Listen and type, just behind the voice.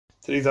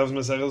Today's Daf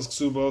Maseches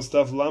Ksubos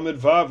Daf Lamed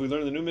Vav. We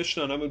learned the new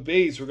Mishnah on Amud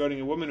Beis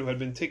regarding a woman who had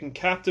been taken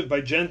captive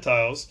by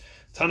Gentiles.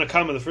 Tanna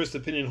Kama, the first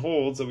opinion,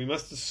 holds that we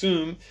must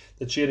assume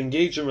that she had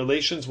engaged in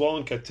relations while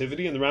in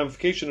captivity, and the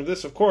ramification of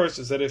this, of course,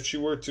 is that if she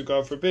were to,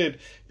 God forbid,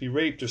 be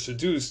raped or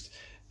seduced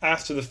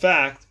after the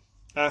fact,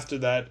 after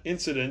that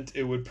incident,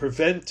 it would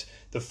prevent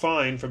the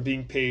fine from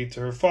being paid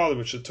to her father,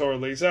 which the Torah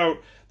lays out,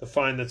 the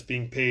fine that's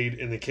being paid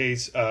in the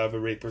case of a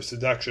rape or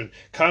seduction.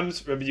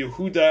 Comes Rabbi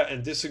Yehuda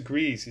and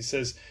disagrees. He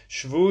says,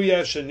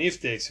 Shvuya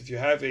sheniftes, if you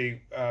have a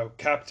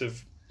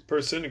captive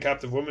person, a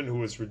captive woman who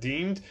was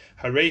redeemed,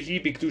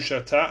 Harehi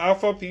bikdushata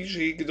alfa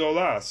pishi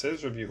gdola,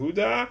 says Rabbi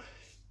Yehuda,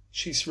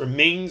 she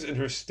remains in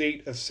her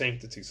state of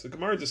sanctity. So the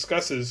Gemara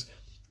discusses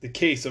the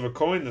case of a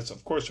Kohen. That's,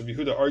 of course, Rabbi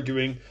Yehuda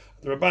arguing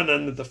the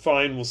Rabbanan that the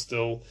fine will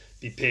still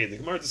be paid. The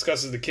Gemara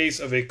discusses the case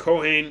of a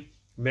Kohen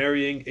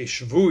marrying a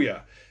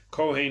Shvuya,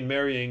 Kohen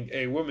marrying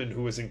a woman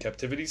who was in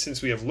captivity,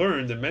 since we have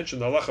learned and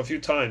mentioned Allah a few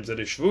times that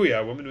a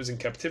Shvuya, a woman who is in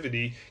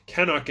captivity,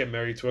 cannot get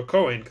married to a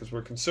Kohen, because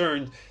we're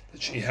concerned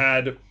that she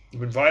had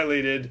been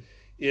violated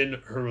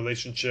in her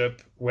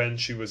relationship when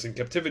she was in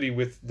captivity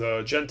with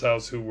the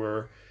Gentiles who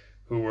were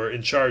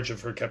in charge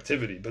of her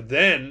captivity. But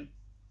then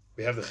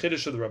we have the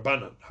Chiddush of the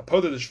Rabbanan.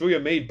 Hapoda the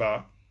Shvuya made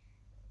ba,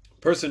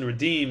 person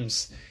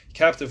redeems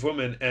captive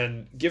woman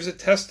and gives a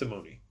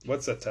testimony.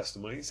 What's that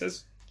testimony? He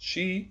says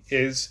she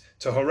is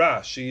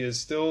tahora. She is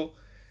still,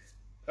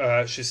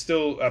 she's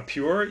still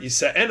pure.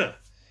 Yisa'ena.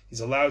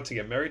 He's allowed to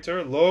get married to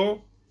her.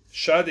 Lo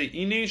shade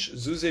inish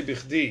zuze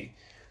bichdi,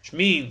 which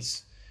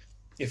means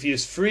if he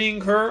is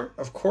freeing her,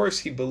 of course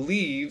he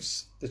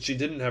believes that she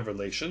didn't have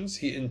relations.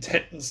 He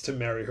intends to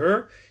marry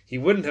her. He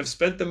wouldn't have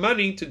spent the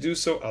money to do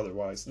so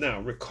otherwise. Now,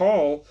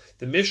 recall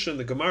the Mishnah in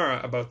the Gemara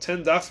about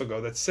 10 daf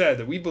ago that said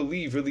that we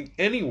believe really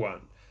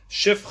anyone,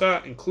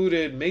 shifcha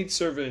included,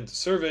 maidservant,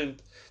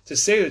 servant, to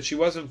say that she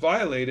wasn't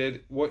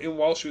violated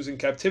while she was in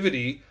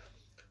captivity,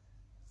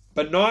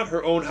 but not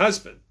her own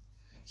husband.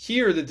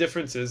 Here the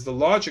difference is the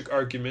logic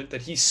argument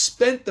that he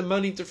spent the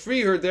money to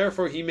free her,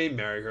 therefore he may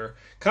marry her.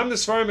 Come to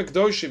Sfarim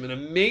Ekdoshim, an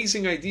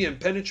amazing idea, and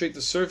penetrate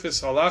the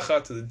surface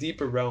halacha to the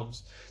deeper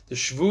realms. The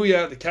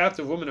Shvuya, the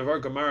captive woman of our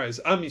Gemara,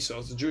 is Am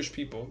Yisrael, the Jewish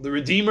people. The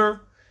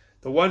Redeemer,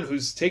 the one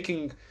who's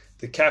taking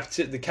the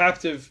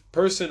captive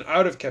person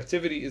out of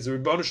captivity, is the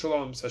Ribbon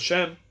Shalom,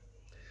 Hashem.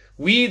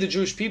 We, the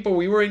Jewish people,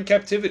 we were in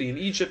captivity in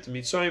Egypt and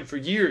Mitzrayim for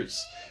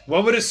years.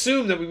 One would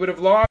assume that we would have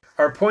lost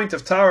our point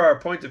of Torah, our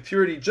point of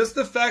purity. Just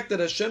the fact that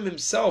Hashem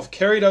himself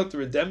carried out the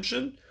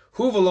redemption,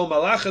 Hu v'lo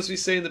malach, as we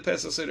say in the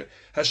Pesach Seder,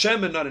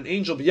 Hashem and not an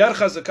angel, b'yad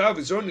chazakav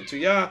v'zor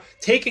netuyah,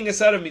 taking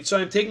us out of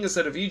Mitzrayim, taking us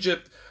out of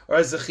Egypt, or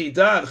as the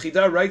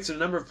Chidah writes in a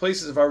number of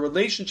places, of our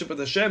relationship with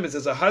Hashem is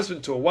as a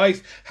husband to a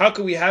wife. How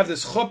can we have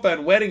this chuppah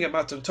and wedding at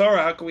Matan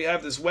Torah? How can we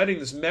have this wedding,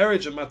 this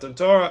marriage at Matan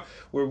Torah,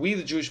 where we,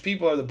 the Jewish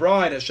people, are the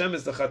bride, Hashem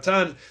is the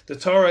chatan, the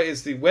Torah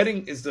is the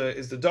wedding, is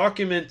the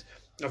document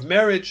of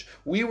marriage.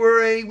 We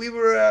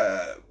were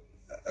a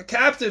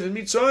captive in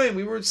Mitzrayim.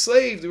 We were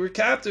enslaved. We were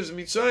captives in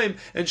Mitzrayim.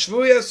 And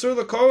Shvuya Asur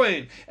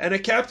LaKohen. And a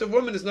captive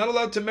woman is not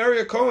allowed to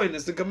marry a Kohen.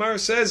 As the Gemara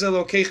says,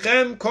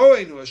 Elokechem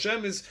Kohen, who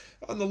Hashem is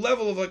on the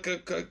level of like a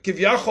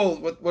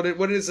kivyachol,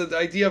 what is the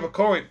idea of a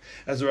Kohen?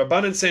 As the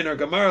Rabbanan say in our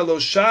Gemara, Lo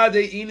shade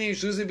ini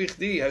shuzi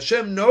bichdi.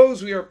 Hashem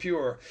knows we are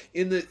pure.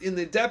 In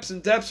the depths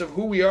and depths of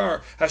who we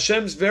are,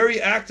 Hashem's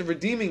very act of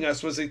redeeming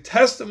us was a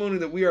testimony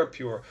that we are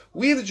pure.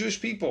 We, the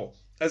Jewish people,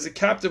 as a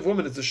captive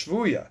woman, as a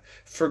shvuya,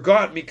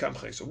 forgot mikam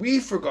chesed. We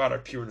forgot our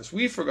pureness.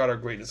 We forgot our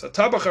greatness.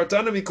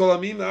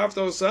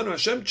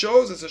 Hashem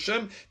chose us.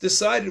 Hashem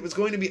decided it was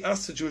going to be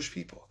us, the Jewish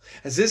people.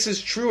 As this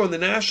is true on the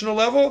national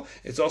level,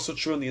 it's also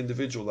true on the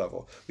individual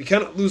level. We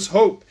cannot lose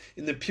hope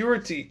in the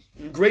purity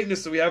and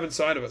greatness that we have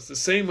inside of us. The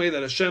same way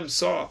that Hashem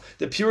saw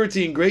the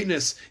purity and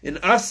greatness in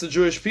us, the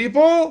Jewish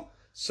people,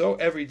 so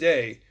every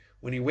day,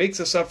 when He wakes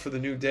us up for the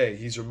new day,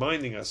 He's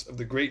reminding us of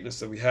the greatness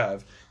that we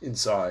have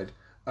inside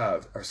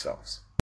of ourselves.